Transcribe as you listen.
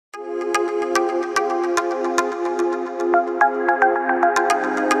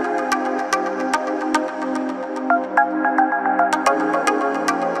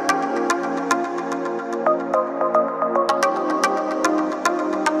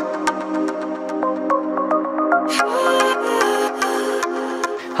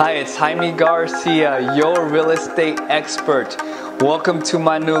Hi, it's Jaime Garcia, your real estate expert. Welcome to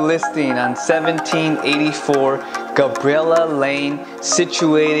my new listing on 1784 Gabriella Lane,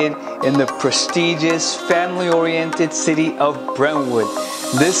 situated in the prestigious, family-oriented city of Brentwood.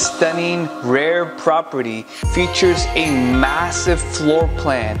 This stunning, rare property features a massive floor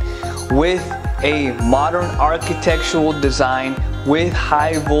plan with a modern architectural design with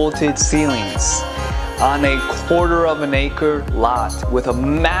high voltage ceilings on a 1/4 of an acre lot with a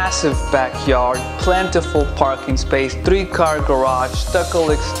massive backyard, plentiful parking space, 3-car garage,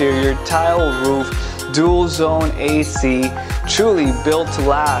 stucco exterior, tile roof, dual zone AC, truly built to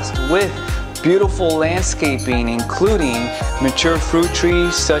last, with beautiful landscaping including mature fruit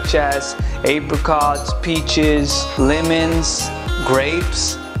trees such as apricots, peaches, lemons,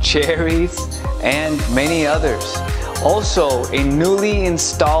 grapes, cherries, and many others. Also, a newly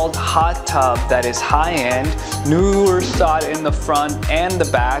installed hot tub that is high-end, newer sod in the front and the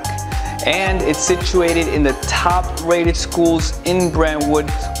back, and it's situated in the top-rated schools in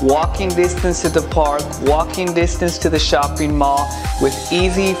Brentwood, walking distance to the park, walking distance to the shopping mall, with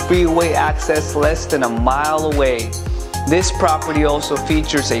easy freeway access less than a mile away. This property also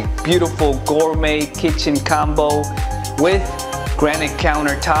features a beautiful gourmet kitchen combo with granite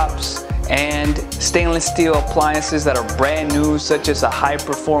countertops and stainless steel appliances that are brand new, such as a high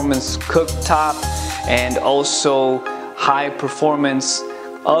performance cooktop and also high performance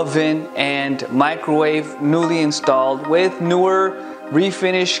oven and microwave, newly installed, with newer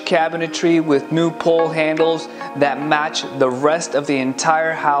refinished cabinetry with new pole handles that match the rest of the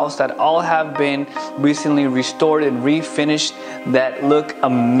entire house, that all have been recently restored and refinished, that look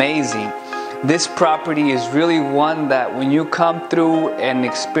amazing. This property is really one that when you come through and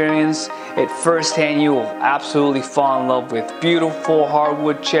experience it firsthand, you will absolutely fall in love with. Beautiful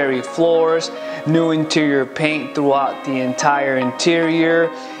hardwood cherry floors, new interior paint throughout the entire interior,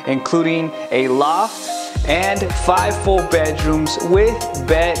 including a loft and 5 full bedrooms with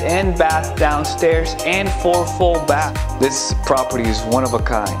bed and bath downstairs and 4 full baths. This property is one of a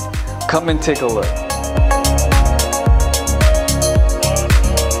kind. Come and take a look.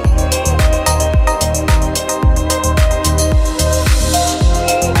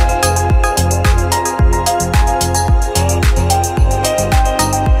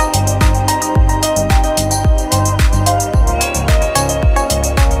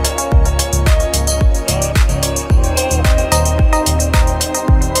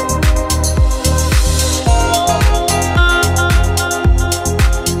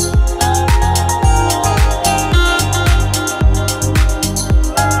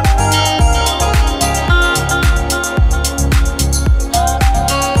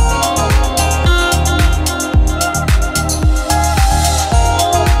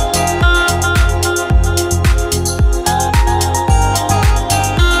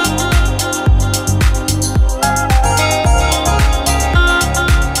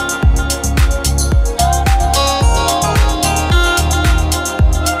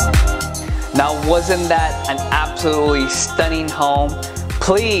 Now, wasn't that an absolutely stunning home?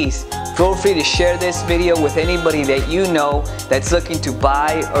 Please feel free to share this video with anybody that you know that's looking to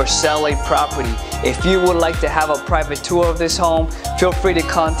buy or sell a property. If you would like to have a private tour of this home, feel free to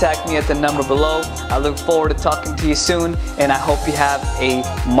contact me at the number below. I look forward to talking to you soon, and I hope you have a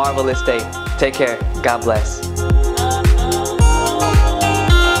marvelous day. Take care. God bless.